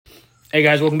Hey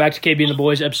guys, welcome back to KB and the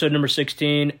Boys, episode number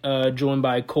 16. Joined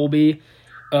by Colby,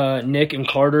 Nick, and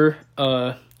Carter.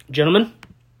 Gentlemen,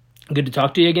 good to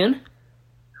talk to you again.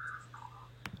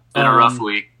 Been a rough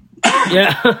week.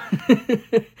 Yeah.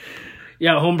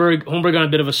 Yeah, Holmberg on a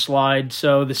bit of a slide.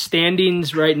 So the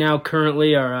standings right now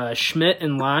currently are Schmidt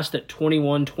in last at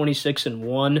 21, 26, and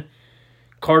 1.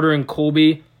 Carter and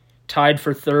Colby tied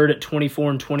for third at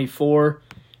 24 and 24.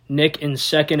 Nick in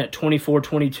second at 24,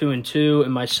 22, and 2,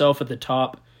 and myself at the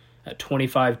top at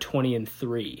 25, 20, and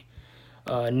 3.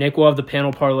 Nick will have the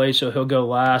panel parlay, so he'll go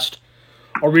last.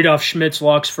 I'll read off Schmidt's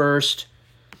locks first.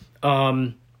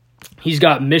 He's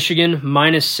got Michigan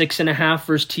minus 6.5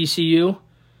 versus TCU,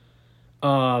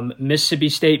 Mississippi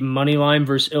State money line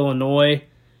versus Illinois,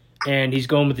 and he's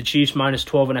going with the Chiefs minus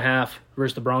 12.5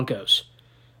 versus the Broncos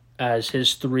as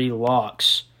his 3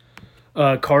 locks.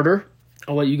 Carter,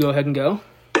 I'll let you go ahead and go.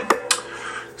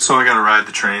 So I got to ride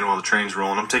the train while the train's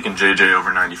rolling. I'm taking JJ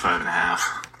over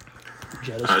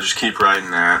 95.5. Just keep riding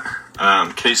that.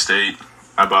 K-State,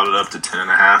 I bought it up to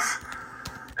 10.5.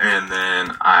 And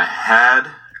then I had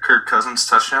Kirk Cousins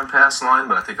touchdown pass line,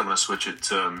 but I think I'm going to switch it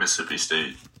to Mississippi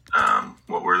State.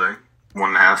 What were they?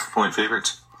 1.5 point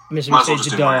favorites? Mississippi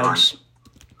State dogs.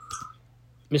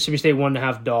 Mississippi State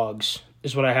 1.5 dogs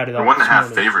is what I had it on.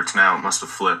 1.5 favorites now. It must have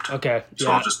flipped. Okay. So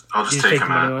yeah. I'll just take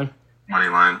them at money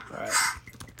line. All right.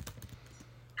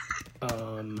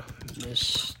 Miss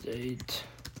State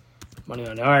money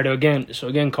line. All right, again,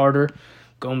 Carter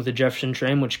going with the Jefferson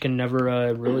train, which can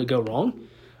never really go wrong.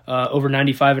 Over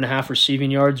 95.5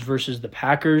 receiving yards versus the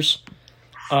Packers.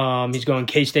 He's going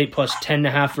K-State plus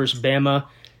 10.5 versus Bama,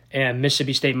 and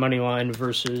Mississippi State money line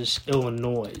versus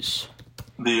Illinois.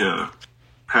 The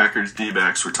Packers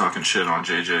D-backs were talking shit on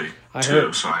JJ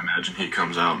too, so I imagine he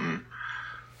comes out and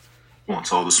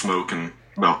wants all the smoke and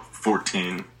about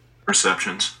 14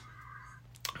 receptions.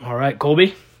 All right,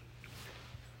 Colby?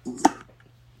 I'm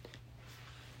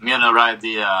going to ride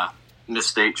the Miss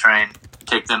State train,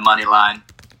 take the money line.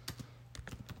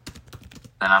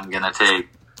 Then I'm going to take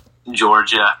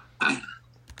Georgia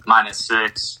minus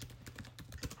 6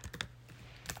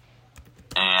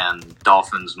 and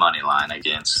Dolphins money line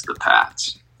against the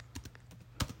Pats.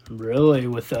 Really?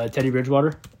 With Teddy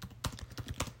Bridgewater?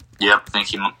 Yep, I think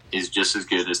he is just as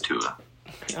good as Tua.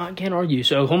 I can't argue.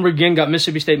 So Holmberg again got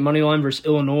Mississippi State money line versus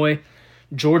Illinois,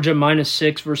 Georgia minus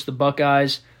 6 versus the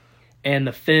Buckeyes, and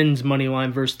the Finns money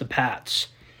line versus the Pats.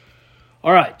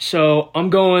 All right, so I'm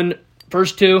going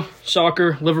first 2,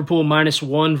 soccer, Liverpool minus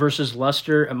 1 versus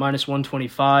Leicester at minus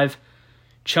 125,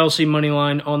 Chelsea money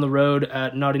line on the road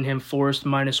at Nottingham Forest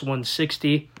minus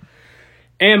 160,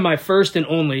 and my first and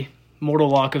only mortal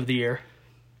lock of the year.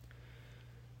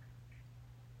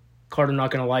 Carter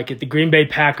not going to like it. The Green Bay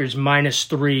Packers minus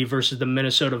 3 versus the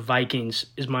Minnesota Vikings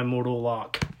is my mortal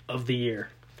lock of the year,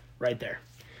 right there.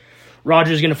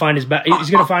 Rodgers going to find his he's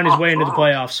going to find his way into the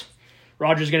playoffs.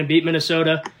 Rodgers going to beat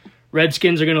Minnesota.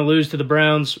 Redskins are going to lose to the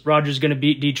Browns. Rodgers going to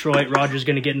beat Detroit. Rodgers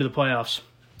going to get into the playoffs.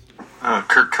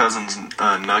 Kirk Cousins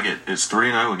Nugget is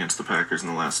 3-0 against the Packers in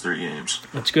the last 3 games.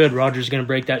 That's good. Rodgers is going to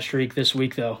break that streak this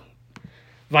week, though.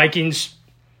 Vikings,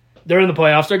 they're in the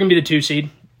playoffs. They're going to be the 2 seed.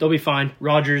 They'll be fine.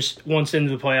 Rodgers once into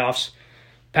the playoffs.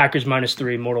 Packers minus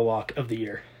 3, mortal lock of the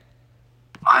year.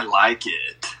 I like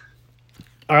it.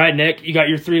 All right, Nick, you got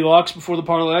your 3 locks before the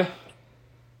parlay?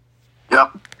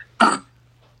 Yep.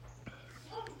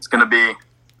 It's going to be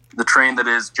the train that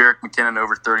is Jerick McKinnon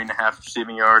over 30.5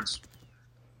 receiving yards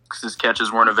because his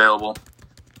catches weren't available.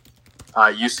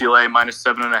 UCLA minus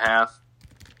 7.5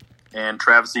 and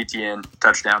Travis Etienne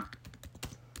touchdown.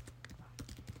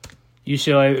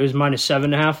 UCLA was minus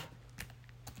 7.5.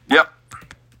 Yep.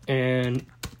 And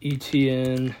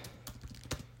Etienne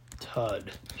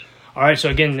Tud. All right, so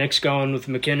again, Nick's going with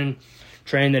McKinnon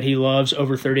train that he loves,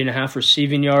 over 30.5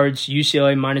 receiving yards.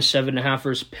 UCLA minus 7.5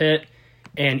 versus Pitt,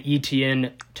 and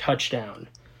Etienne touchdown.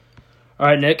 All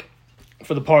right, Nick,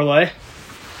 for the parlay.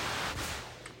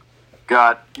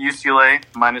 Got UCLA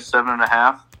minus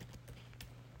 7.5.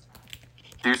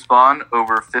 Deuce Vaughn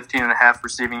over 15.5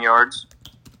 receiving yards.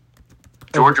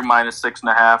 Georgia minus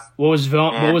 6.5. What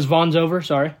was Vaughn's over?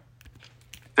 Sorry.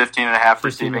 15.5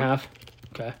 receiving. 15.5.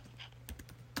 Okay.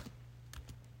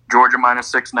 Georgia minus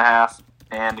 6.5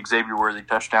 and Xavier Worthy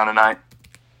touchdown tonight.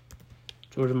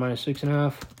 Georgia minus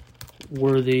 6.5.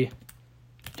 Worthy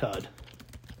Tud.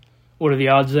 What are the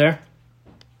odds there?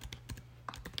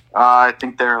 I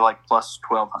think they're like plus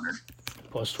 1,200.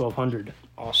 Plus 1,200.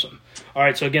 Awesome. All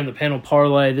right, so again, the panel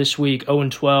parlay this week,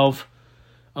 0-12.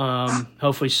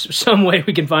 Hopefully some way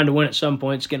we can find a win at some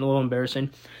point. It's getting a little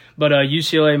embarrassing. But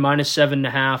UCLA minus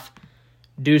 7.5,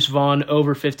 Deuce Vaughn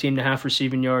over 15.5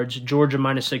 receiving yards. Georgia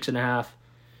minus 6.5.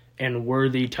 And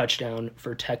Worthy touchdown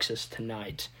for Texas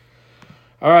tonight.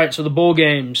 All right, so the bowl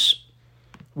games.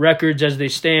 Records as they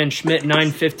stand. Schmidt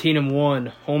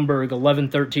 9-15-1. Holmberg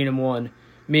 11-13-1.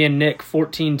 Me and Nick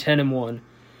 14-10-1.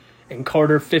 And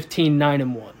Carter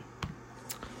 15-9-1.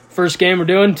 First game we're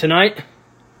doing tonight.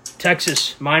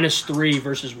 Texas -3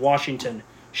 versus Washington.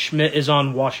 Schmidt is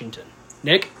on Washington.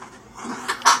 Nick?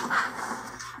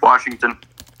 Washington.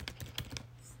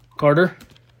 Carter?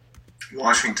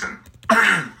 Washington.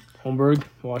 Holmberg,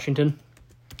 Washington.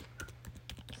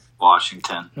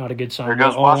 Washington. Not a good sign. There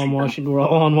goes We're all on Washington. We're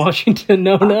all on Washington.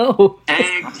 No.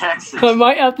 Hey, Texas. I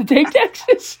might have to take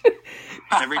Texas.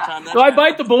 Every time that Do I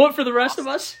bite the bullet for the rest of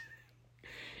us?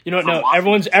 You know what? No,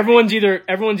 everyone's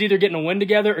either getting a win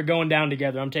together or going down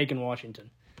together. I'm taking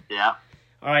Washington. Yeah.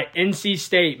 All right, NC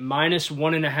State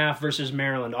 -1.5 versus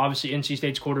Maryland. Obviously, NC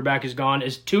State's quarterback is gone.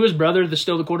 Is Tua's brother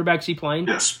still the quarterback? Is he playing?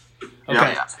 Yes.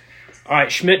 Okay. Yeah. All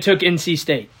right, Schmidt took NC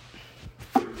State.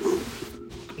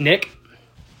 Nick?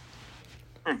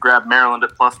 Grab Maryland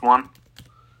at +1.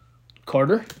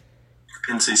 Carter?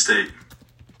 NC State.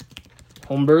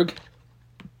 Holmberg?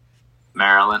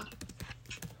 Maryland.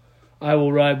 I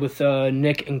will ride with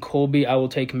Nick and Colby. I will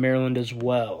take Maryland as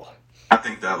well. I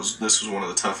think this was one of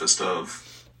the toughest of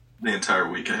the entire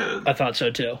week ahead. I thought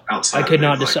so too. Outside I could of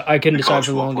not like, decide. I couldn't the decide college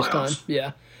for the football longest time. playoffs.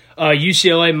 Yeah.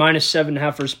 UCLA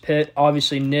 -7.5 versus Pitt.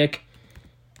 Obviously, Nick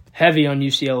heavy on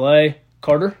UCLA.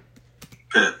 Carter,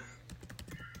 Pitt.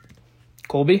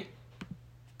 Colby.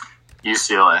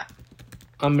 UCLA.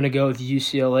 I'm gonna go with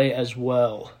UCLA as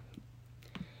well.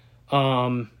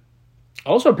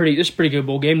 Also this is a pretty good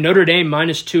bowl game. Notre Dame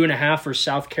 -2.5 for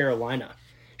South Carolina.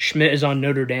 Schmidt is on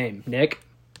Notre Dame. Nick,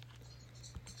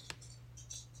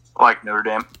 I like Notre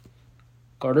Dame.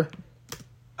 Carter,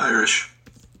 Irish.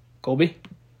 Colby.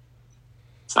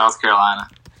 South Carolina.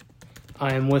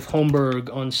 I am with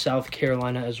Holmberg on South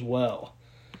Carolina as well.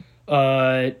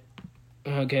 Okay,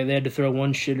 they had to throw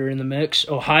one shitter in the mix.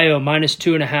 Ohio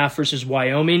 -2.5 versus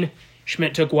Wyoming.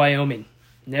 Schmidt took Wyoming.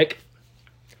 Nick,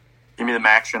 Give me the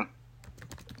Maction.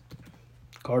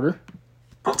 Carter,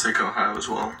 I'll take Ohio as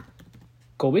well.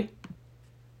 Colby.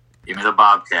 Give me the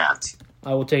Bobcats.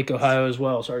 I will take Ohio as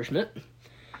well. Sorry, Schmidt.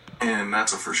 And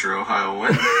that's a for sure Ohio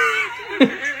win.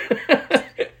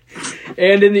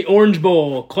 And in the Orange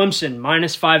Bowl, Clemson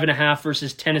 -5.5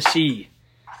 versus Tennessee.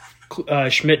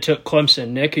 Schmidt took Clemson.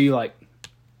 Nick, who you like?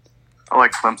 I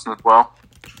like Clemson as well.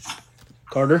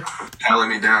 Carter, Tally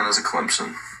me down as a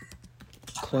Clemson.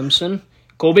 Clemson.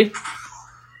 Colby,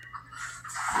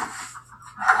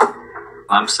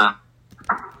 Clemson.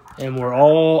 and we're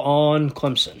all on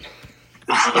Clemson.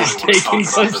 Taking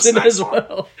Clemson as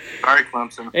well. Sorry,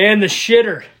 Clemson. And the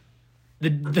shitter,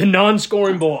 the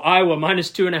non-scoring bowl, Iowa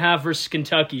 -2.5 versus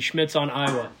Kentucky. Schmidt's on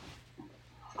Iowa.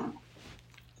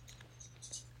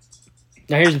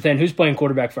 Now here's the thing: who's playing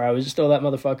quarterback for Iowa? Is it still that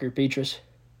motherfucker Petrus?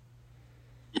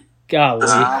 Golly,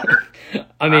 I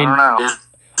mean, I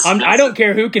don't know. I don't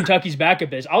care who Kentucky's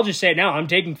backup is. I'll just say it now: I'm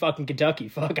taking fucking Kentucky.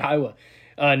 Fuck Iowa.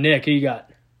 Nick, who you got?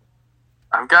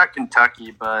 I've got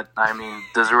Kentucky, but, I mean,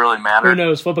 does it really matter? Who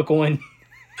knows? Flip a coin.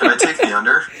 Can I take the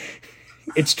under?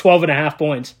 It's 12.5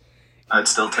 points. I'd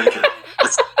still take it.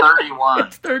 It's 31.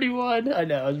 It's 31. I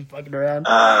know. I was fucking around.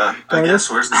 I guess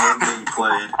where's the game being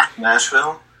played?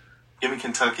 Nashville? Give me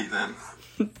Kentucky then.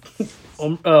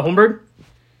 Holmberg?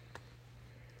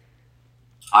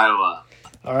 Iowa.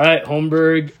 All right,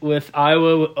 Holmberg with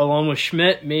Iowa along with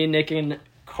Schmidt, me, Nick, and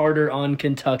Carter on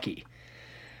Kentucky.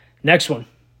 Next one.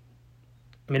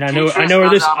 I mean, I know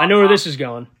where this is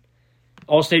going.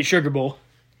 All-State Sugar Bowl.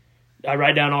 I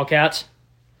write down all cats.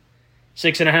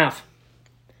 6.5.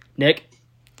 Nick,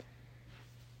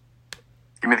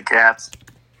 Give me the Cats.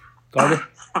 Carter,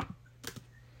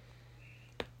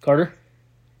 Carter.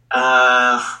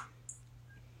 Yeah,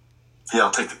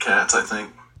 I'll take the Cats, I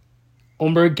think.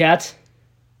 Holmberg, cats.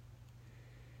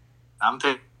 I'm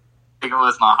picking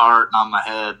with my heart, not my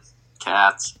head.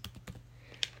 Cats.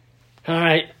 All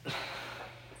right.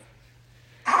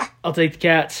 I'll take the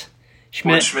cats.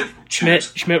 What,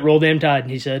 Schmidt, roll damn tide,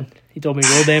 he said. He told me,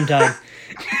 roll damn tide.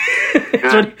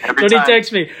 Good. That's what he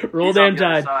texted me. Roll He's damn on the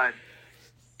other tide. side.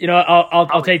 You know, I'll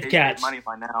Probably take the K-State cats. Money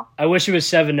by now. I wish it was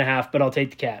 7.5, but I'll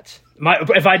take the cats.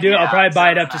 If I do, I'll Yeah, probably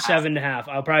buy it up to 7.5. 7.5.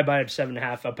 I'll probably buy it up to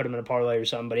 7.5. I'll put them in a parlay or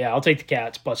something. But yeah, I'll take the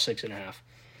cats plus 6.5.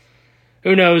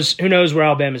 Who knows where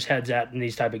Alabama's head's at in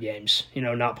these type of games? You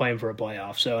know, not playing for a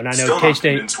playoff. So, and I know Still not K-State.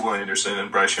 convinced Will Anderson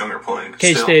and Bryce Young are playing.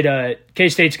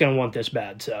 K-State's going to want this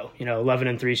bad. So,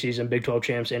 11-3 season, Big 12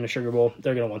 champs, and a Sugar Bowl.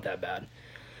 They're going to want that bad.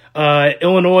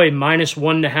 Illinois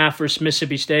 -1.5 versus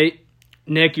Mississippi State.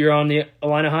 Nick, you're on the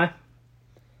Illini High.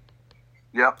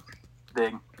 Yep.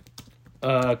 Big.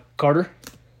 Carter,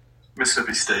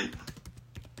 Mississippi State.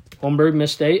 Holmberg,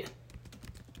 Miss State.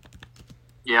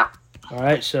 Yep. All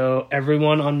right, so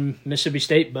everyone on Mississippi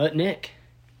State but Nick.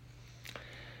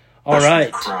 All That should be a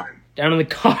right, crime. down in the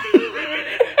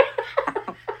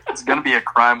It's going to be a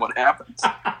crime what happens.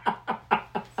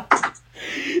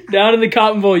 down in the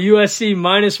Cotton Bowl, USC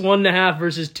minus 1.5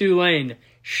 versus Tulane.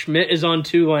 Schmidt is on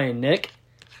Tulane. Nick,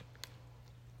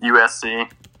 USC.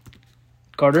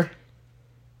 Carter.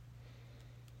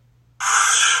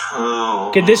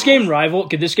 Oh. Could this game rival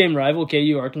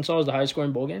KU Arkansas as the highest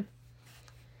scoring bowl game?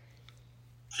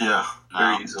 Yeah, No,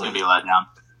 very it's easily. going to be let down.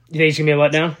 You think it's gonna be a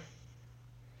letdown?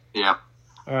 Yep.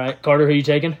 All right, Carter, who are you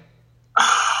taking?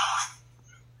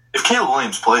 If Caleb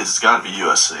Williams plays, it's got to be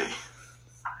USC.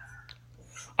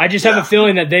 I just have Yeah. a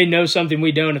feeling that they know something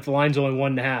we don't if the line's only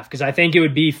 1.5, because I think it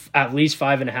would be at least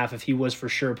 5.5 if he was for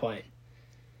sure playing.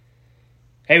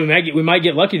 Hey, we might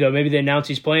get lucky though. Maybe they announce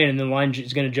he's playing and the line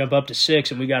is going to jump up to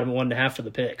 6, and we got him 1.5 for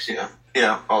the picks.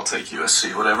 Yeah, I'll take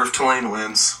USC. Whatever. If Tulane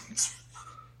wins, it's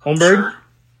Holmberg, sure.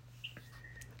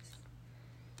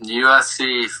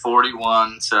 USC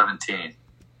 41-17.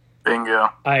 Bingo.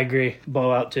 I agree.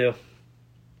 Blowout too.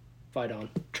 Fight on,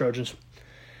 Trojans.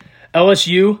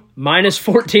 LSU minus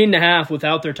 14.5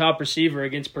 without their top receiver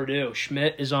against Purdue.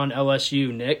 Schmidt is on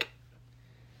LSU. Nick,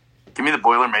 Give me the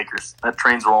Boilermakers. That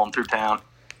train's rolling through town.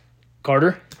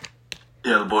 Carter,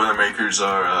 Yeah, the Boilermakers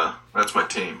are. That's my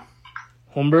team.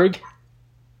 Holmberg,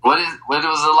 What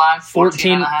was the line?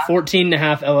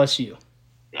 14.5 LSU.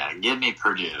 Yeah, give me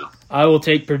Purdue. I will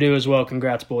take Purdue as well.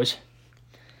 Congrats, boys.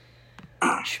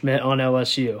 Schmidt on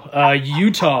LSU.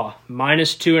 Utah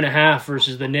minus 2.5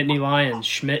 versus the Nittany Lions.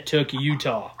 Schmidt took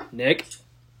Utah. Nick,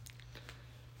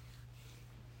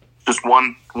 Just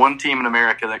one team in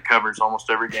America that covers almost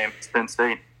every game. It's Penn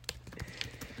State.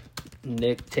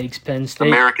 Nick takes Penn State.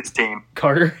 America's team.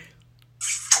 Carter,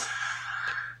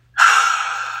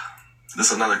 This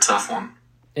is another tough one.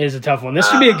 it is a tough one. This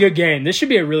should be a good game. This should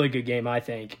be a really good game, I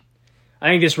think. I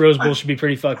think this Rose Bowl should be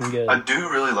pretty fucking good. I do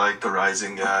really like the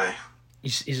Rising guy,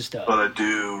 He's a stud. but I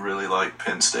do really like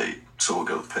Penn State, so we'll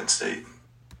go with Penn State.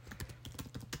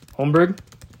 Holmberg,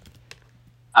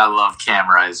 I love Cam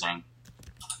Rising.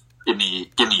 Give me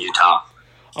Utah.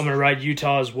 I'm going to ride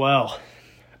Utah as well.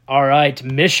 All right,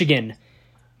 Michigan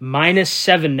minus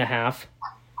 7.5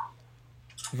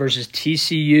 versus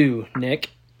TCU. Nick,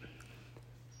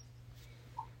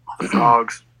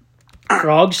 Frogs.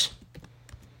 Frogs.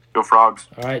 Go Frogs.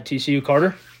 All right, TCU.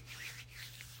 Carter,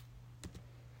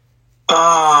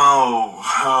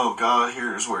 Oh God!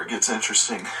 Here's where it gets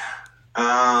interesting.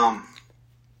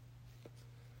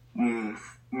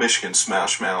 Michigan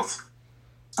smash mouth,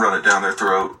 run it down their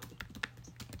throat.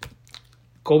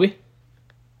 Colby,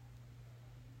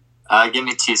 Give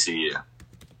me TCU.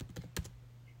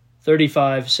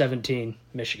 35-17,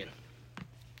 Michigan.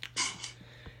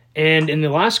 And in the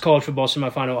last college football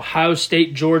semifinal, Ohio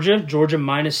State, Georgia. Georgia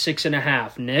minus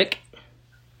 6.5. Nick,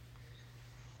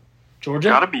 Georgia.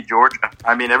 Gotta be Georgia.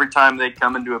 I mean, every time they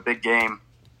come into a big game,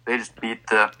 they just beat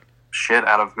the shit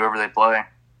out of whoever they play.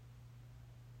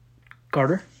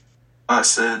 Carter. I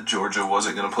said Georgia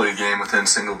wasn't going to play a game within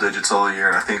single digits all year,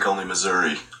 and I think only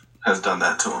Missouri has done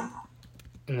that to them.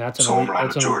 And that's an So I'm elite, riding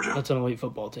with Georgia. That's an elite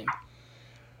football team.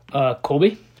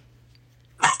 Colby.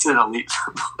 That's an elite.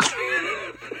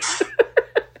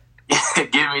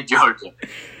 Give me Georgia.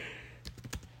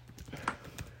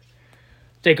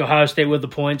 Take Ohio State with the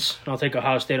points. I'll take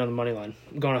Ohio State on the money line.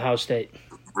 I'm going Ohio State.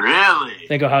 Really? I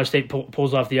think Ohio State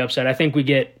pulls off the upset. I think we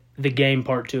get the game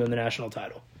part 2 in the national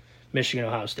title. Michigan,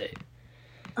 Ohio State.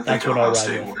 I think That's what Ohio I'll ride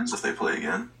State with. wins if they play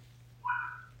again.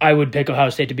 I would pick Ohio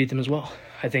State to beat them as well.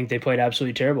 I think they played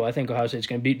absolutely terrible. I think Ohio State's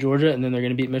going to beat Georgia, and then they're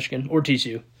going to beat Michigan or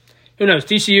TCU. Who knows?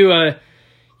 TCU,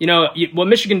 what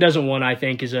Michigan doesn't want, I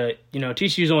think, is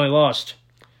TCU's only lost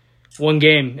one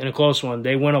game in a close one.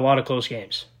 They win a lot of close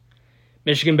games.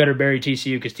 Michigan better bury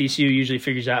TCU because TCU usually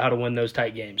figures out how to win those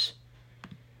tight games.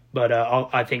 But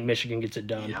I think Michigan gets it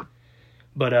done. Yep.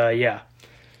 But, yeah.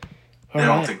 All I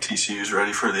don't right. think TCU's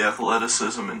ready for the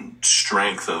athleticism and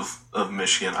strength of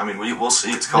Michigan. I mean, we'll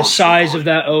see. It's The college size football. of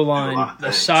that Do a lot O-line, of the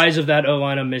things. size of that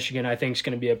O-line of Michigan, I think is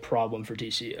going to be a problem for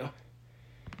TCU.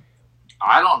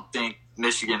 I don't think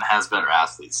Michigan has better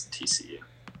athletes than TCU.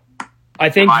 I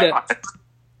think They that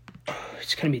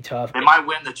it's going to be tough. might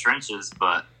win the trenches,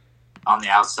 but on the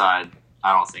outside,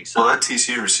 I don't think so. Well, that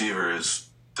TCU receiver is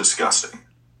disgusting.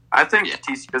 I think Yeah.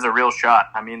 TCU is a real shot.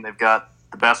 I mean, they've got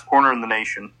the best corner in the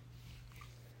nation.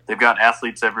 They've got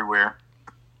athletes everywhere.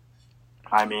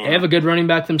 I mean, They have a good running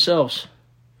back themselves.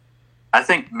 I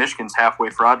think Michigan's halfway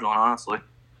fraudulent, honestly.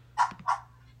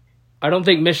 I don't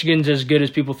think Michigan's as good as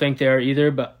people think they are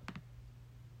either, but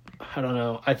I don't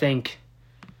know. I don't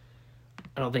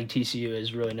think TCU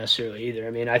is really necessarily either.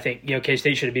 I mean, I think,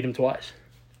 K-State should have beat them twice.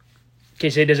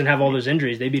 K-State doesn't have all those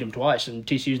injuries. They beat them twice, and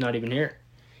TCU's not even here.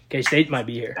 K-State might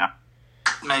be here. Yeah.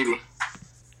 Maybe.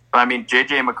 But, I mean,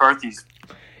 J.J. McCarthy's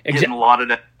getting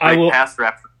lauded at pass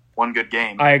rep for one good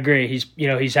game. I agree.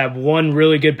 He's had one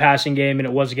really good passing game, and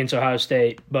it was against Ohio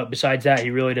State. But besides that, he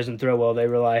really doesn't throw well. They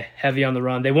rely heavy on the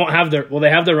run. They won't have will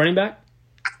they have their running back?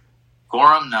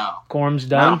 Corum, no. Corum's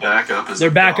done.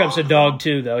 Their backup's a dog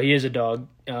too, though. He is a dog.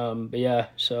 But yeah,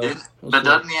 so. But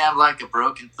doesn't he have like a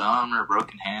broken thumb or a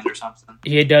broken hand or something?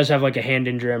 He does have like a hand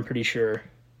injury, I'm pretty sure.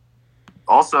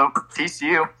 Also,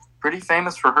 TCU, pretty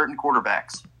famous for hurting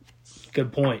quarterbacks.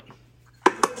 Good point.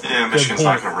 Yeah, Michigan's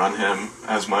not going to run him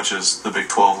as much as the Big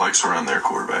 12 likes to run their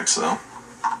quarterbacks, though.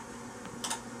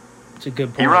 It's a good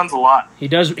point. He runs a lot. He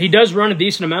does run a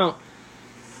decent amount.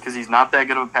 Because he's not that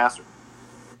good of a passer.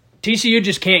 TCU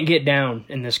just can't get down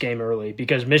in this game early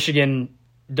because Michigan,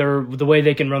 the way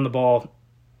they can run the ball,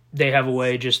 they have a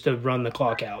way just to run the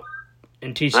clock out.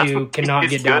 And TCU cannot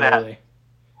get down early.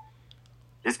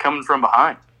 It's coming from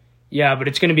behind. Yeah, but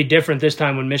it's going to be different this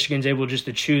time when Michigan's able just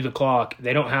to chew the clock.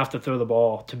 They don't have to throw the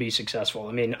ball to be successful.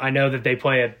 I mean, I know that they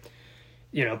played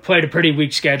a pretty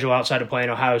weak schedule outside of playing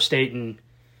Ohio State and,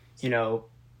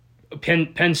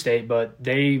 Penn State, but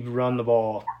they run the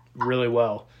ball really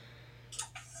well.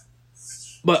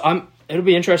 But it'll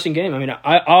be an interesting game. I mean,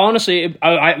 I honestly,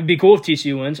 it'd be cool if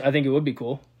TCU wins. I think it would be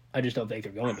cool. I just don't think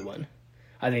they're going to win.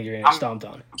 I think they're going to get stomped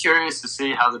on. I'm curious to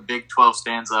see how the Big 12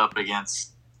 stands up against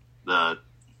the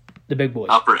big boys,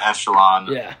 upper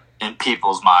echelon in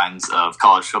people's minds of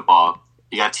college football.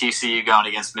 You got TCU going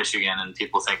against Michigan, and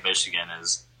people think Michigan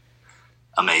is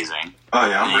amazing. Oh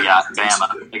yeah, and you got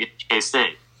Bama against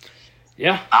K-State.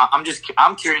 Yeah,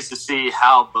 I'm curious to see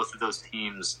how both of those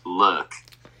teams look.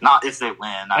 Not if they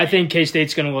win. I think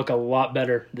K-State's going to look a lot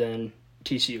better than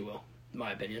TCU will, in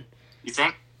my opinion. You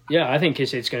think? Yeah, I think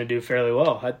K-State's going to do fairly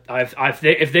well.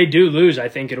 If they do lose, I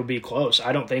think it'll be close.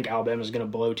 I don't think Alabama's going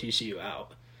to blow TCU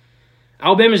out.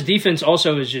 Alabama's defense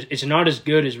also it's not as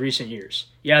good as recent years.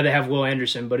 Yeah, they have Will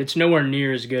Anderson, but it's nowhere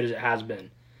near as good as it has been.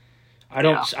 I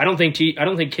don't think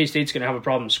K-State's going to have a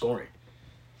problem scoring.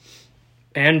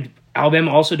 And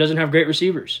Alabama also doesn't have great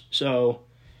receivers. So,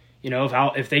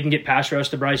 if they can get pass rush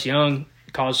to Bryce Young,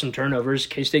 cause some turnovers,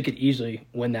 K-State could easily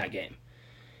win that game.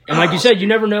 And like you said, you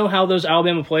never know how those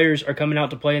Alabama players are coming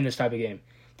out to play in this type of game.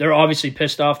 They're obviously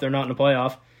pissed off they're not in the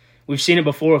playoff. We've seen it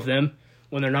before with them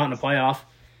when they're not in the playoff.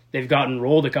 They've gotten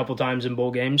rolled a couple times in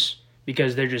bowl games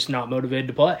because they're just not motivated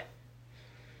to play.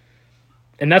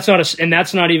 And that's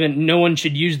not even, no one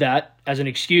should use that as an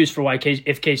excuse for why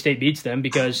if K-State beats them,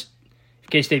 because if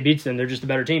K-State beats them, they're just a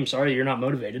better team. Sorry, you're not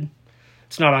motivated.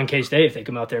 It's not on K-State if they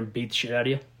come out there and beat the shit out of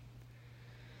you.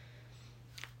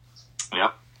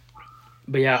 Yep.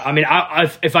 But yeah, I mean,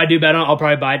 if I do bet on it, I'll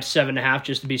probably buy it to 7.5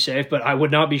 just to be safe, but I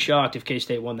would not be shocked if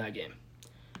K-State won that game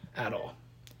at all.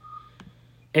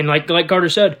 And like Carter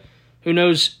said, who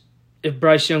knows if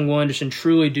Bryce Young, Will Anderson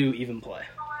truly do even play.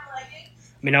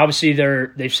 I mean, obviously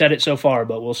they've said it so far,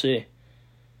 but we'll see.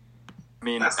 I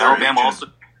mean, Alabama also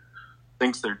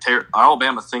thinks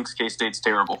Alabama thinks K-State's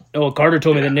terrible. Oh, well, Carter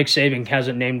told me that Nick Saban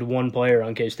hasn't named one player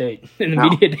on K-State in the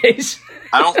media days.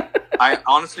 I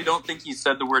honestly don't think he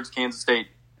said the words Kansas State.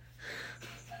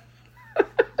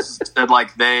 Said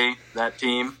that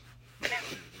team.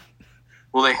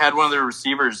 Well, they had one of their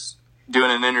receivers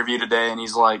doing an interview today, and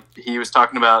he was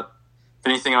talking about if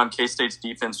anything on K-State's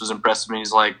defense was impressive, and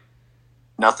he's like,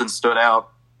 nothing stood out.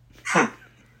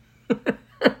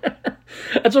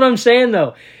 That's what I'm saying,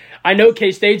 though. I know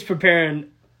K-State's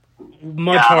preparing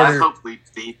much harder. I hope we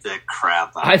beat the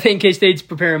crap out. I think K-State's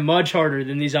preparing much harder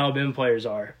than these Alabama players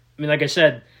are. I mean, like I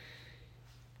said,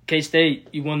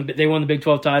 K-State, they won the Big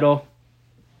 12 title.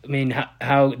 I mean,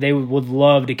 how they would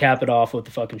love to cap it off with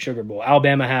the fucking Sugar Bowl.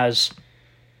 Alabama has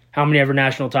how many ever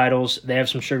national titles? They have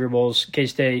some Sugar Bowls.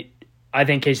 K-State, I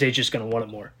think K-State's just going to want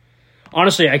it more.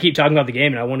 Honestly, I keep talking about the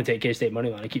game, and I want to take K-State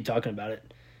money line. I keep talking about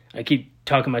it. I keep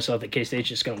talking myself that K-State's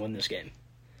just going to win this game.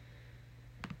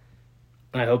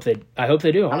 I hope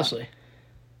they do, honestly.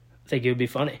 I think it would be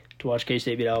funny to watch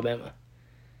K-State beat Alabama.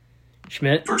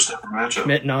 Schmidt. First ever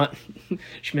matchup.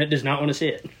 Schmidt does not want to see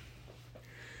it.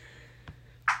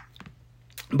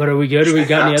 But are we good? Have we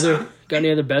got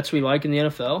any other bets we like in the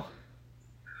NFL?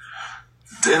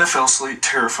 The NFL slate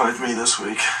terrified me this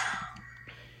week.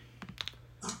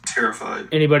 I'm terrified.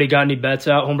 Anybody got any bets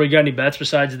out? Hombre, you got any bets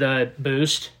besides the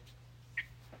boost?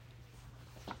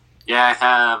 Yeah, I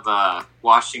have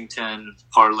Washington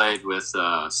parlayed with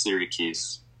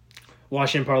Syracuse.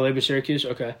 Washington parlay with Syracuse?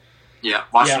 Okay. Yeah,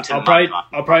 Washington. Yeah,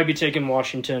 I'll probably be taking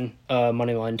Washington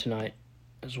money line tonight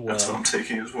as well. That's what I'm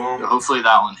taking as well. Hopefully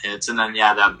that one hits, and then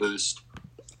that boost.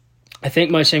 I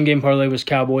think my same game parlay was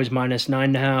Cowboys minus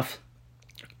 9.5,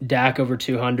 Dak over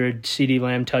 200, CeeDee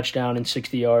Lamb touchdown and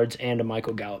 60 yards, and a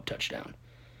Michael Gallup touchdown.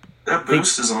 That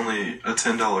boost is only a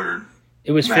 $10.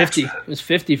 It was Max 50. bet. It was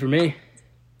 50 for me.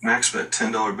 Max bet,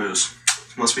 $10 boost.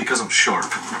 Must be because I'm sharp.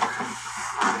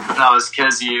 No, it's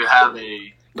because you have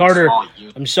a Carter, small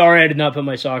unit. I'm sorry I did not put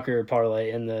my soccer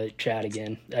parlay in the chat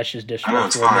again. That's just I know,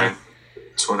 it's disrespectful. fine.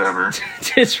 It's whatever.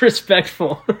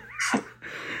 Disrespectful.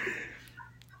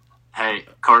 Hey,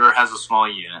 Carter has a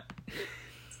small unit.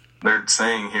 They're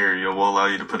saying here, we'll allow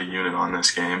you to put a unit on this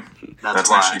game.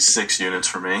 That's why. actually 6 units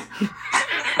for me.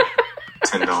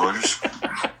 $10.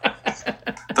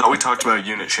 Thought we talked about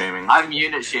unit shaming. I'm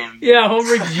unit shaming. Yeah,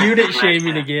 Holmberg's unit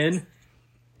shaming again.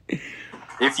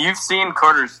 If you've seen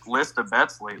Carter's list of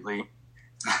bets lately,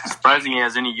 it's surprising he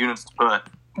has any units to put.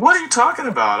 What are you talking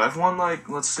about? I've won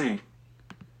let's see.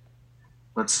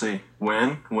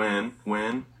 Win,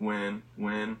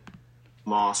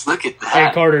 lost. Look at that.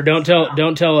 Hey Carter, don't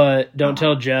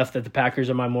tell Jeff that the Packers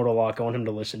are my mortal lock. I want him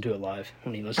to listen to it live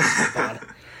when he listens to the pod.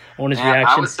 I want his Man, I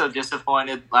reaction. was so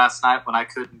disappointed last night when I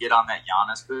couldn't get on that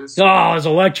Giannis boost. Oh, it was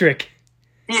electric.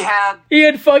 He had, He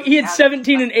had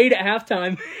 17 and 8 at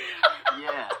halftime.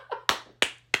 yeah.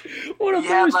 What a He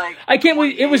had boost! like I can't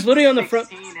believe it was literally on the front.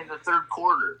 16 in the third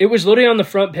quarter. It was literally on the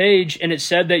front page, and it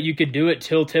said that you could do it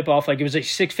till tip off. Like it was like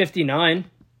 6:59.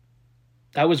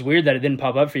 That was weird that it didn't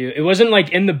pop up for you. It wasn't like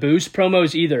in the boost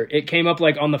promos either. It came up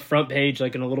like on the front page,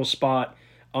 like in a little spot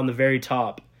on the very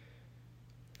top.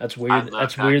 That's weird.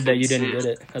 That's weird that you didn't get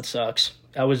it. That sucks.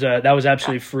 That was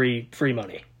absolutely free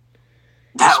money.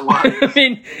 That was. I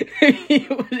mean,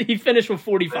 he finished with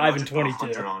 45 and 22.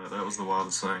 100 on it. That was the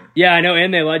wildest thing. Yeah, I know,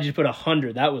 and they allowed you to put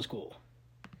 100. That was cool.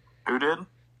 Who did?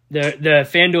 The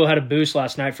FanDuel had a boost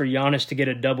last night for Giannis to get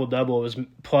a double-double. It was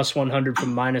plus 100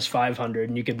 from minus 500,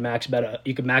 and you could max bet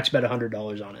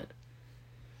 $100 on it.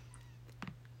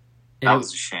 And That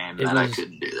was a shame that I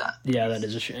couldn't do that. Yeah, that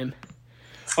is a shame.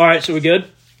 All right, so we good?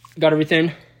 Got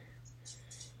everything?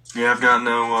 Yeah, I've got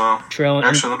no... Trailing.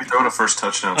 Actually, let me throw in a first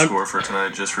touchdown score for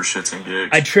tonight just for shits and gigs.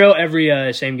 I trail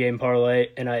every same-game parlay,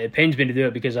 and it pains me to do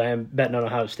it because I am betting on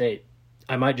Ohio State.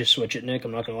 I might just switch it, Nick.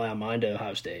 I'm not going to lie on mine to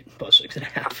Ohio State, plus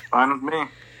 6.5. Fine with me.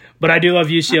 But I do love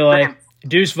UCLA.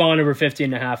 Deuce Vaughn over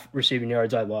 15.5 receiving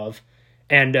yards, I love.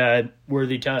 And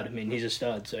Worthy Tud. I mean, he's a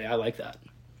stud, so yeah, I like that.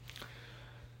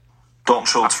 Dalton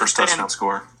Schultz first touchdown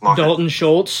score. Lock it. Dalton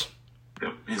Schultz.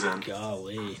 Yep, he's in.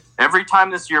 Golly. Every time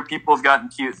this year people have gotten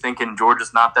cute thinking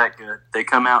Georgia's not that good, they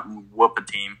come out and whoop a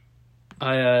team.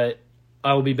 I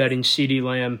will be betting CeeDee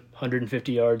Lamb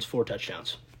 150 yards, 4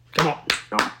 touchdowns. Come on.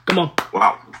 Come on.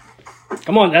 Wow.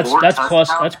 Come on. That's plus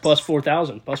touchdowns? plus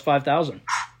 4,000, plus 5,000.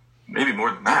 Maybe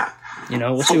more than that. You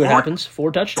know, we'll see what happens.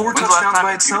 4 touchdowns. 4 When's the last touchdowns time by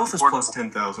you itself is scored plus You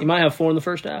 10,000. might have 4 in the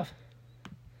first half.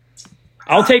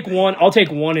 I'll take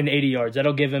one in 80 yards.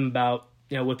 That'll give him about,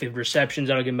 with the receptions,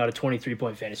 that'll give him about a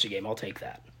 23-point fantasy game. I'll take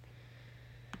that.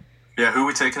 Yeah, who are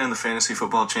we taking in the fantasy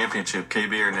football championship,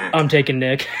 KB or Nick? I'm taking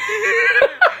Nick.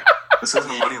 This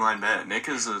isn't a money line bet. Nick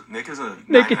is a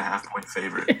 9.5 point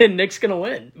favorite. And Nick's going to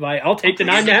win. I'll take the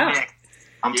 9.5.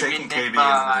 I'm Give me taking Nick KB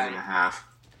by- in the 9.5.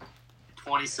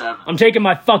 27. I'm taking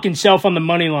my fucking self on the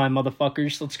money line,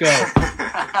 motherfuckers. Let's go.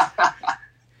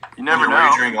 You never You're know.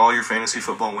 wagering all your fantasy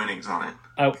football winnings on it.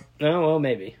 No, well,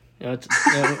 maybe.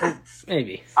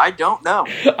 Maybe. I don't know.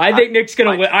 I think Nick's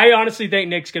going to win. I honestly think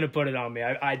Nick's going to put it on me.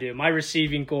 I do. My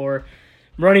receiving core,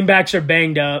 running backs are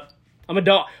banged up. I'm a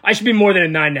dog. I should be more than a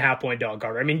 9.5 point dog,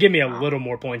 Carter. I mean, give me a little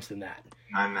more points than that.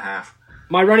 9.5.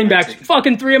 My running backs,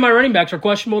 fucking 3 of my running backs are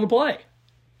questionable to play.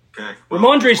 Okay. Ramondre who's one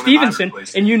of my Stevenson,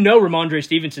 replacements? and you know Ramondre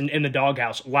Stevenson in the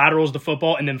doghouse, laterals the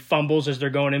football and then fumbles as they're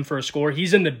going in for a score.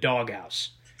 He's in the doghouse.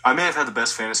 I may have had the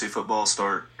best fantasy football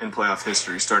start in playoff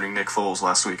history, starting Nick Foles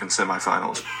last week in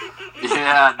semifinals.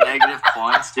 Yeah, negative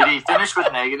points. Did he finish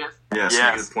with negative? Yes,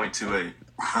 Yes. negative .28.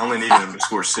 I only needed him to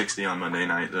score 60 on Monday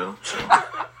night, though. So.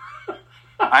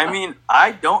 I mean,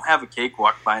 I don't have a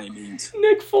cakewalk by any means.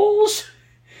 Nick Foles.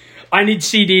 I need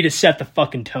CD to set the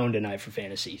fucking tone tonight for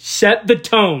fantasy. Set the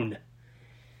tone.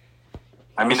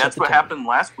 I mean, set that's the what tone. happened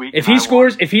last week. If and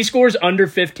he scores under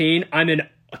 15, I'm in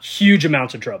huge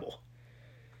amounts of trouble.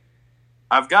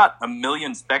 I've got a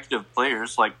million speculative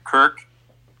players like Kirk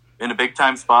in a big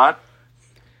time spot,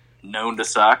 known to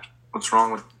suck. What's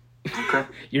wrong with... Okay.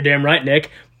 You're damn right, Nick.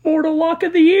 Mortal lock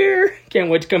of the year. Can't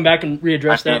wait to come back and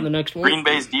readdress that in the next one. Green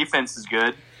Bay's defense is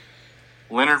good.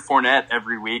 Leonard Fournette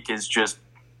every week is just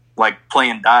like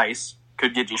playing dice.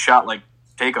 Could get you shot like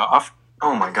takeoff.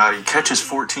 Oh my God, he catches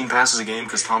 14 passes a game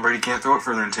because Tom Brady can't throw it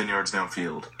further than 10 yards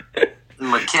downfield.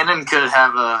 McKinnon could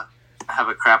have a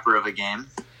crapper of a game.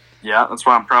 Yeah, that's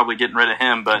why I'm probably getting rid of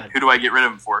him. But who do I get rid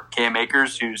of him for? Cam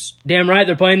Akers, who's Damn right,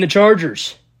 they're playing the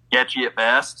Chargers. sketchy at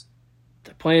best.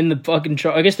 They're playing the fucking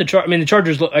the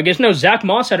Chargers. I guess no. Zach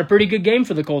Moss had a pretty good game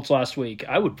for the Colts last week.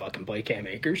 I would fucking play Cam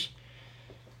Akers,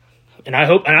 and I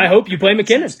hope you play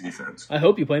McKinnon. Defense. I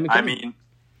hope you play McKinnon. I mean,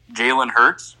 Jalen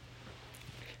Hurts,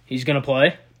 he's gonna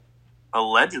play.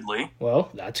 allegedly. Well,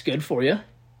 that's good for you.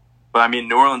 But I mean,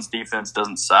 New Orleans defense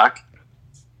doesn't suck.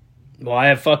 Well, I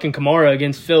have fucking Kamara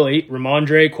against Philly.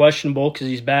 Ramondre questionable because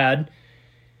he's bad.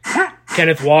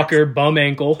 Kenneth Walker bum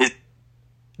ankle.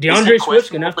 DeAndre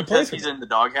Swift's gonna have to play because for he's them. in the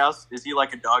doghouse. Is he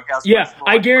like a doghouse? Yeah, questionable?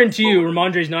 I guarantee you,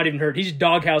 Ramondre's not even hurt. He's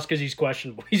doghouse because he's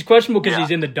questionable. He's questionable because Yeah.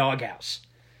 he's in the doghouse.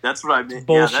 That's what I mean.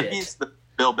 Bullshit. Yeah, that means the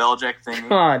Bill Belichick thing.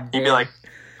 God He'd be damn. like,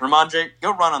 Ramondre,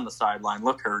 go run on the sideline.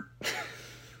 Look hurt.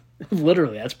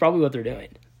 Literally, that's probably what they're doing.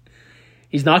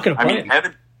 He's not gonna I play mean,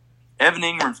 him. Evan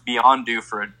Ingram's beyond due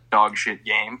for a dog shit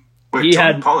game. Wait, He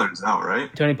Tony had- Pollard's out,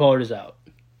 right? Tony Pollard is out.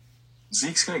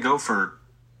 Zeke's going to go for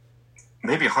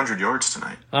maybe 100 yards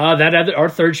tonight. Our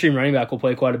third string running back will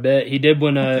play quite a bit. He did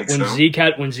when think so. Zeke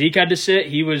had to sit.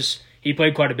 He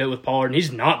played quite a bit with Pollard, and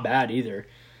he's not bad either.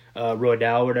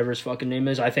 Roydell, whatever his fucking name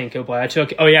is, I think he'll play. I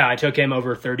took him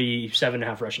over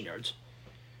 37.5 rushing yards.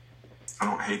 I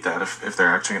don't hate that if they're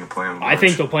actually going to play him. I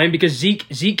think they'll play him because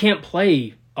Zeke can't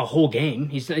play a whole game.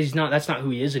 He's not. That's not who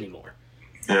he is anymore.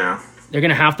 Yeah. They're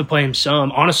gonna have to play him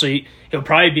some. Honestly, he'll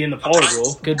probably be in the Pollard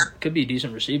role. Could be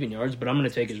decent receiving yards, but I'm gonna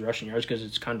take his rushing yards because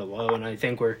it's kind of low, and I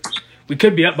think we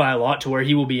could be up by a lot to where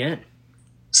he will be in.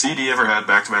 CD ever had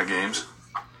back-to-back games?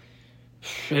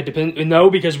 It depends. No,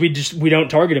 because we don't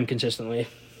target him consistently.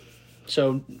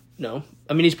 So no,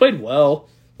 I mean he's played well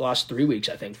the last 3 weeks.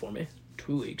 I think for me,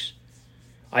 2 weeks.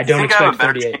 I don't think I have expect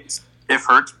a better 38. chance if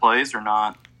Hurts plays or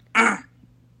not.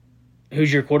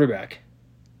 Who's your quarterback?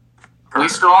 Are we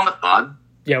still on the pod?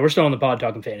 Yeah, we're still on the pod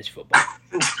talking fantasy football.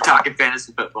 Talking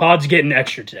fantasy football. Pod's getting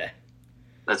extra today.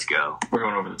 Let's go. We're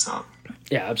going over the top.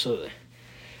 Yeah, absolutely.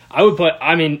 I would play.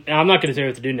 I mean, I'm not going to tell you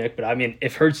what to do, Nick, but I mean,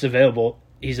 if Hurts is available,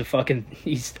 he's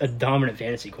a dominant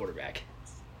fantasy quarterback.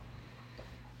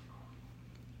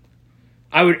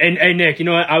 I would, and hey, Nick, you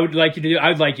know what I would like you to do? I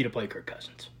would like you to play Kirk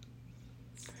Cousins.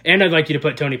 And I'd like you to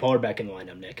put Tony Pollard back in the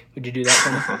lineup, Nick. Would you do that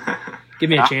for me? Give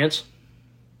me a chance.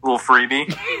 Little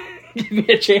freebie. Give me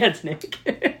a chance, Nick.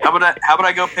 How about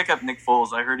I go pick up Nick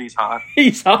Foles? I heard he's hot.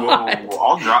 He's hot. Whoa,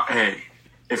 I'll drop. Hey,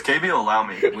 if KB will allow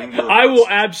me, we can go. I will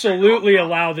absolutely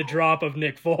allow the drop of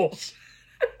Nick Foles.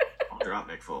 I'll drop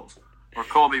Nick Foles. Or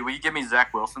Colby, will you give me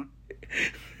Zach Wilson?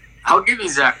 I'll give you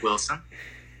Zach Wilson.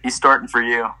 He's starting for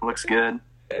you. Looks good.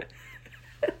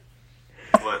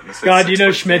 What, in the God, you sixth know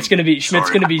place Schmidt's game? gonna be Sorry,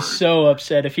 Bird. so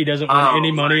upset if he doesn't win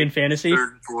any money in fantasy.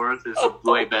 Third and fourth is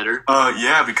way better.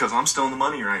 Yeah, because I'm still in the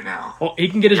money right now. Well, he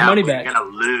can get his money back. You're gonna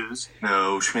lose.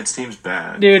 No, Schmidt's team's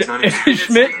bad. Dude, He's not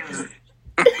even-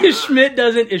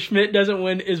 if Schmidt doesn't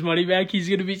win his money back, he's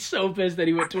gonna be so pissed that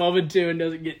he went 12-2 and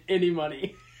doesn't get any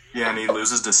money. Yeah, and he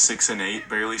loses to 6-8,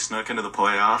 barely snuck into the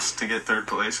playoffs to get third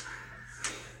place.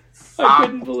 I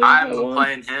couldn't believe I I'm won.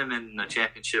 playing him in the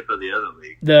championship of the other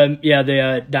league.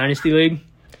 The Dynasty League.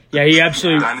 Yeah, he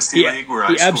absolutely Dynasty League, where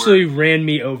he I scored- absolutely ran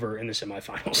me over in the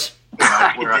semifinals.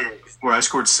 Where I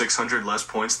scored 600 less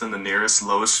points than the nearest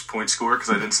lowest point score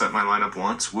because I didn't set my lineup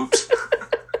once. Whoops.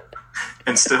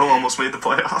 And still almost made the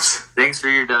playoffs. Thanks for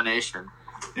your donation.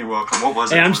 You're welcome. What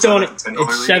was it? Hey, I'm Was still that on a it. $10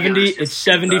 It's league? 70. It's It's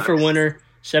 70 for $50. winner.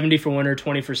 70 for winner.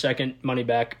 20 for second. Money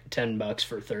back. $10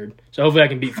 for third. So hopefully I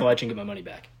can beat Fletch and get my money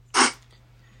back.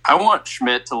 I want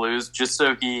Schmidt to lose just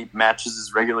so he matches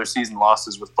his regular season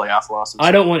losses with playoff losses.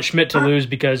 I don't want Schmidt to lose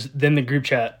because then the group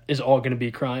chat is all going to be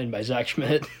crying by Zach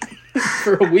Schmidt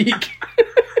for a week.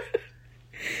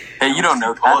 Hey, you don't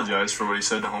know that. Apologize for what he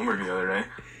said to Holmberg the other day.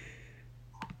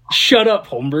 Shut up,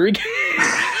 Holmberg.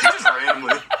 Just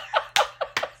randomly.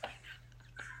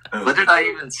 What did I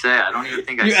even say? I don't even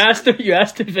think I You said.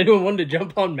 asked if anyone wanted to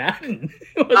jump on Madden.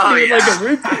 It wasn't Oh, even yeah. like a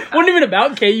root. It wasn't even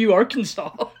about KU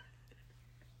Arkansas.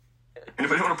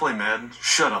 Anybody want to play Madden?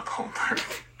 Shut up, Holmberg.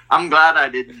 I'm glad I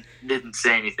didn't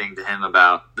say anything to him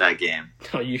about that game.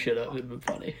 Oh, you should have. It'd been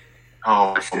funny.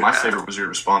 Oh, my favorite was your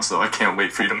response, though. I can't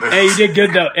wait for you to move. Hey, you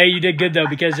did good though.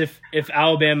 Because if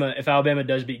Alabama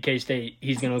does beat K-State,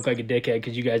 he's gonna look like a dickhead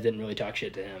because you guys didn't really talk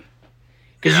shit to him.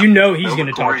 Because Yeah. you know he's No,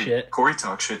 gonna talk Corey- shit. Corey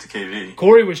talked shit to KV.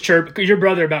 Corey was chirp because your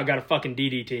brother about got a fucking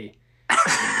DDT.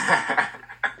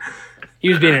 He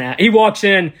was being an ass. He walks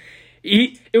in.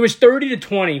 It was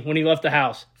 30-20 when he left the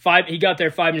house. He got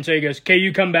there 5 minutes later. He goes, "Okay,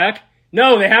 you come back?"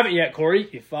 No, they haven't yet, Corey.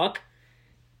 You fuck.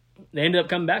 They ended up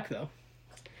coming back though.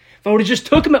 If I would have just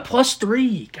took him at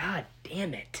 +3, god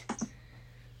damn it.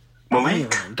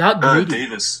 Malik Got greedy.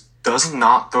 Davis does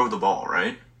not throw the ball,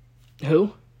 right?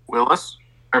 Who? Willis?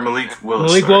 Or Malik Willis.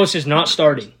 Malik sorry. Willis is not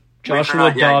starting.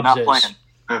 Joshua not Dobbs is. playing.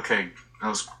 Okay,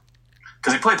 because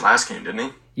he played last game, didn't he?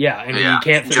 Yeah, and Yeah,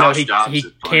 he can't. Josh Dobbs he is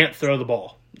playing. can't throw the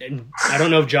ball. And I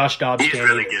don't know if Josh Dobbs He's can.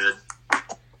 really either.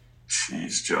 good.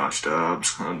 Jeez, Josh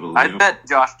Dobbs, unbelievable. I bet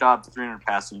Josh Dobbs 300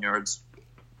 passing yards.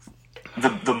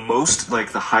 The most,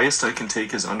 like, the highest I can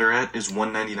take his under at is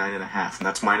 199.5, and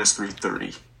that's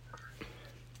 -330.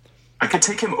 I could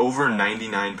take him over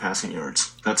 99 passing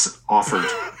yards. That's offered.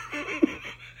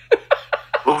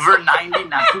 Over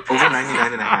 99. Over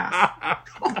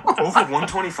 99.5. Over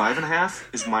 125.5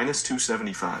 is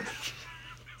 -275.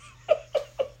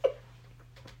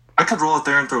 I could roll it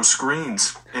there and throw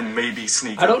screens and maybe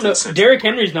sneak I up don't to know. the center. Derrick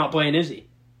Henry's not playing, is he?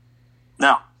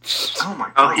 No. Oh my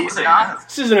god, Oh, what he's do they not? have?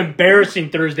 This is an embarrassing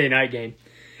Thursday night game.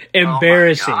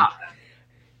 Embarrassing. Oh my God.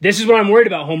 This is what I'm worried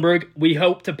about, Holmberg. We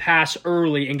hope to pass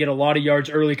early and get a lot of yards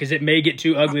early because it may get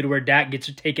too ugly to where Dak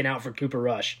gets taken out for Cooper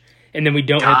Rush, and then we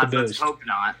don't God, hit the let's boost. hope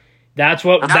not. That's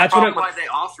what. That's what. why they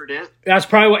offered it. That's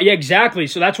probably what. Yeah, exactly.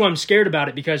 So that's why I'm scared about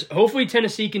it because hopefully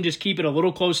Tennessee can just keep it a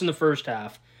little close in the first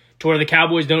half, to where the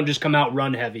Cowboys don't just come out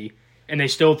run heavy and they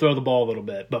still throw the ball a little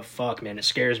bit. But fuck, man, it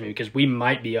scares me because we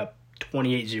might be up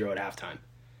 28-0 at halftime.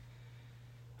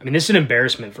 I mean, this is an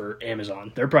embarrassment for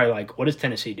Amazon. They're probably like, "What is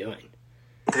Tennessee doing?"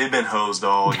 They've been hosed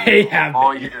all year. They have.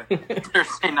 All been. year.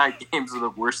 Thursday night games are the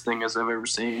worst thing I've ever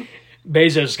seen.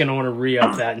 Bezos is going to want to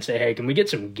re-up that and say, "Hey, can we get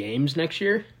some games next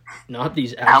year? Not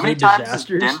these How many absolute times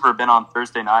disasters." has Denver been on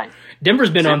Thursday night? Denver's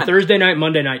been on Seven. Thursday night,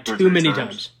 Monday night, Two or too three many times.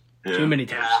 times. Yeah. Too many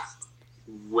times.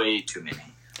 Yeah. Way too many.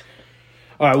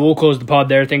 All right, we'll close the pod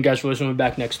there. Thank you guys for listening. We'll be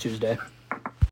back next Tuesday.